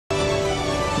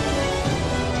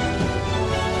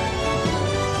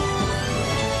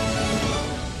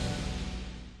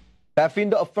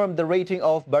Pefindo affirmed the rating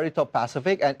of Barito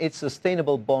Pacific and its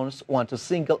sustainable bonds went to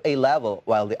single A level,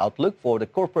 while the outlook for the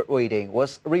corporate rating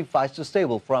was revised to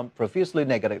stable from previously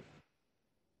negative.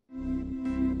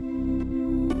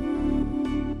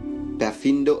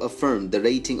 Pefindo affirmed the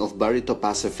rating of Barito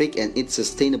Pacific and its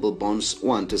sustainable bonds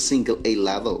went to single A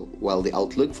level, while the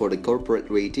outlook for the corporate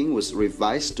rating was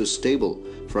revised to stable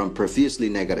from previously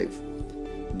negative.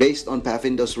 Based on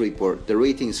Pefindo's report, the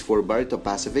ratings for Barito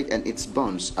Pacific and its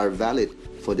bonds are valid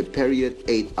for the period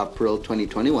 8 April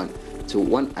 2021 to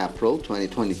 1 April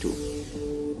 2022.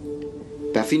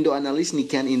 Pefindo analyst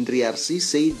Niken Indriarsi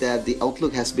said that the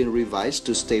outlook has been revised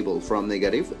to stable from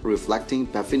negative, reflecting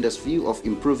Pefindo's view of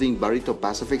improving Barito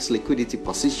Pacific's liquidity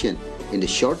position in the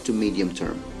short to medium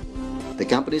term. The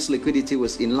company's liquidity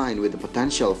was in line with the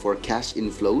potential for cash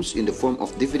inflows in the form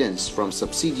of dividends from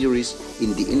subsidiaries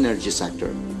in the energy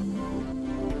sector.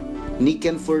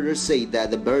 Niken further said that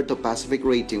the Barito Pacific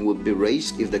rating would be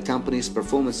raised if the company's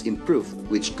performance improved,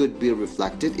 which could be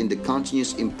reflected in the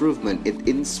continuous improvement in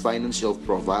its financial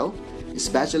profile,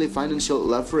 especially financial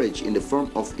leverage in the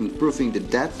form of improving the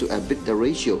debt to EBITDA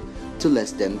ratio to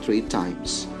less than 3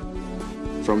 times.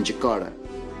 From Jakarta,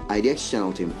 IDX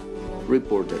Channel team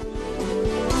reported.